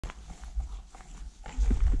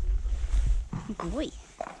Good boy.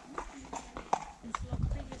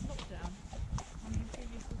 Previous lockdown, on the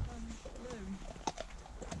previous balloon.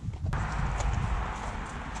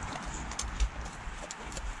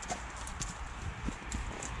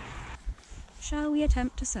 Shall we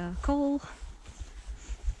attempt a circle?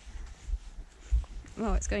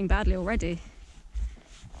 Oh, it's going badly already.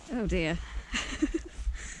 Oh dear.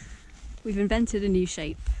 We've invented a new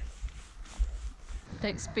shape.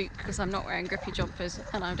 Don't spook because I'm not wearing grippy jumpers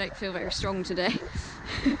and I don't feel very strong today.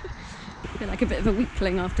 I feel like a bit of a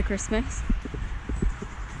weakling after Christmas.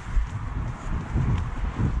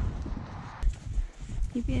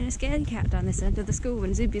 You're being a scaredy cat down this end of the school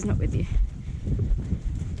when Zuby's not with you.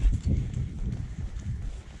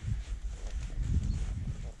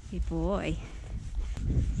 Good boy.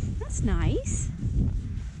 That's nice.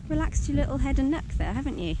 Relaxed your little head and neck there,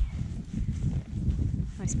 haven't you?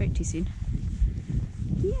 I spoke too soon.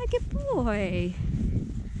 Yeah, good boy.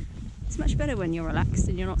 It's much better when you're relaxed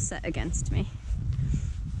and you're not set against me.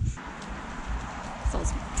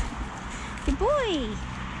 Soz. Good boy.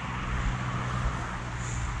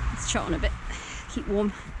 Let's trot on a bit. Keep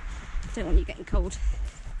warm. Don't want you getting cold.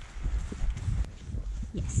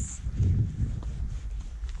 Yes.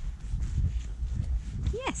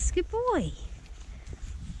 Yes, good boy.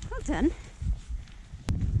 Well done.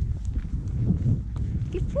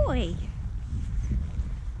 Good boy.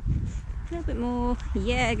 A little bit more.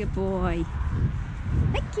 Yeah, good boy.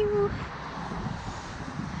 Thank you.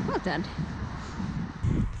 Well done.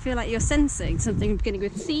 I feel like you're sensing something beginning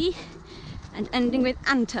with C and ending with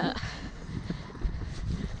anta.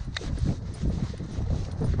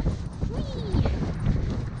 Whee!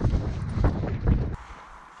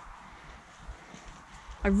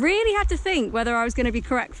 I really had to think whether I was going to be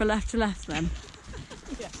correct for left to left then.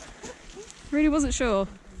 Yeah. Really wasn't sure.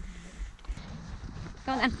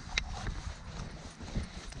 Go on then.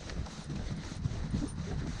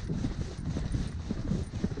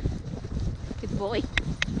 Good boy.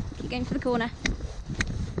 Keep going for the corner.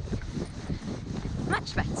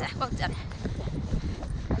 Much better. Well done.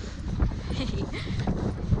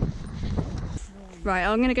 Right,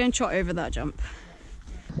 I'm going to go and trot over that jump.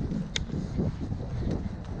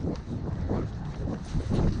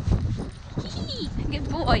 Good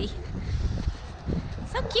boy.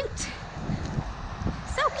 So cute.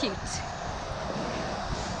 So cute.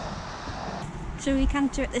 Shall we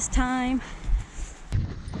canter it this time?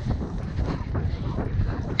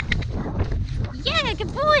 Yeah,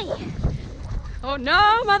 good boy. Oh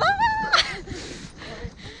no, mother!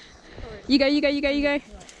 You go, you go, you go, you go.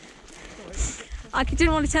 I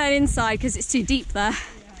didn't want to turn inside because it's too deep there.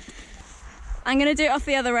 I'm going to do it off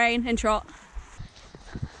the other rein and trot.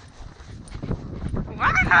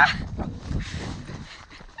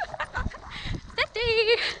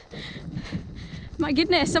 Steady! My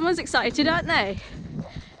goodness, someone's excited, aren't they?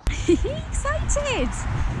 Excited!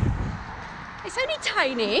 It's only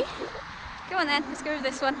tiny. Go on then, let's go with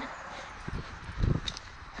this one.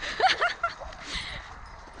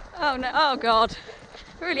 Oh no, oh god.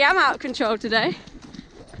 I really am out of control today.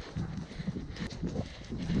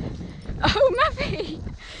 Oh, Maverick!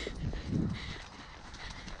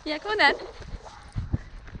 Yeah, go on then.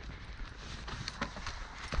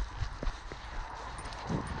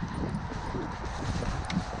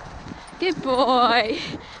 Good boy.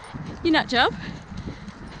 You nut job.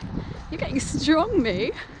 You're getting strong,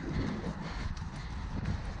 Moo.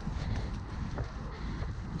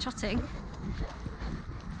 Trotting.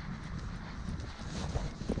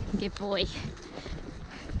 Good boy.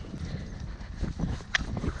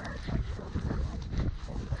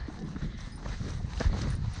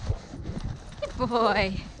 Good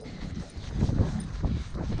boy.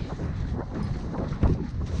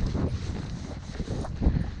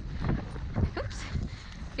 Oops.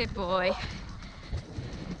 Good boy.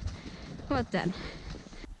 Well done.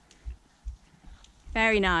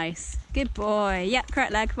 Very nice. Good boy. Yep,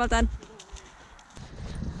 correct leg. Well done.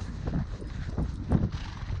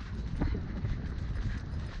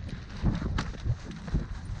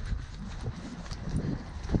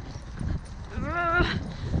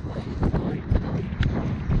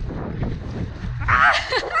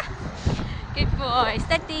 Good boy.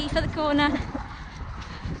 Steady for the corner.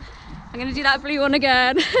 I'm going to do that blue one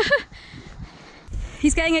again.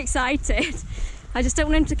 He's getting excited. I just don't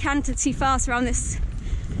want him to canter too fast around this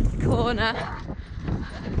corner.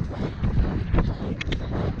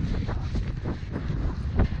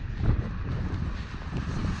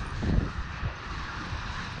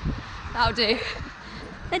 That'll do.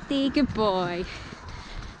 Steady, good boy.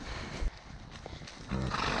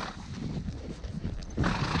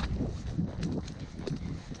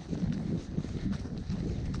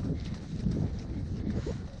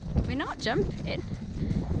 not jumping.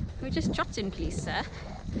 We're just trotting, please, sir.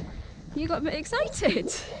 You got a bit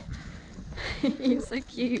excited. You're so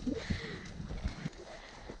cute.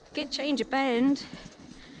 Good change of bend.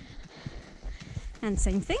 And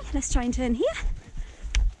same thing, let's try and turn here.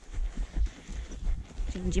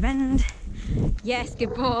 Change your bend. Yes,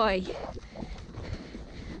 good boy.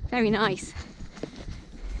 Very nice.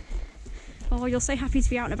 Oh, you're so happy to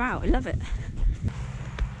be out and about. I love it.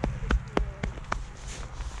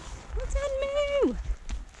 Well done, Moo.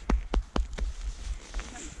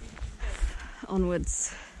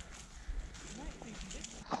 Onwards.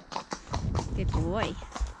 Good boy.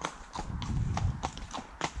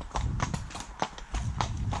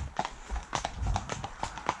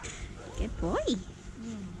 Good boy.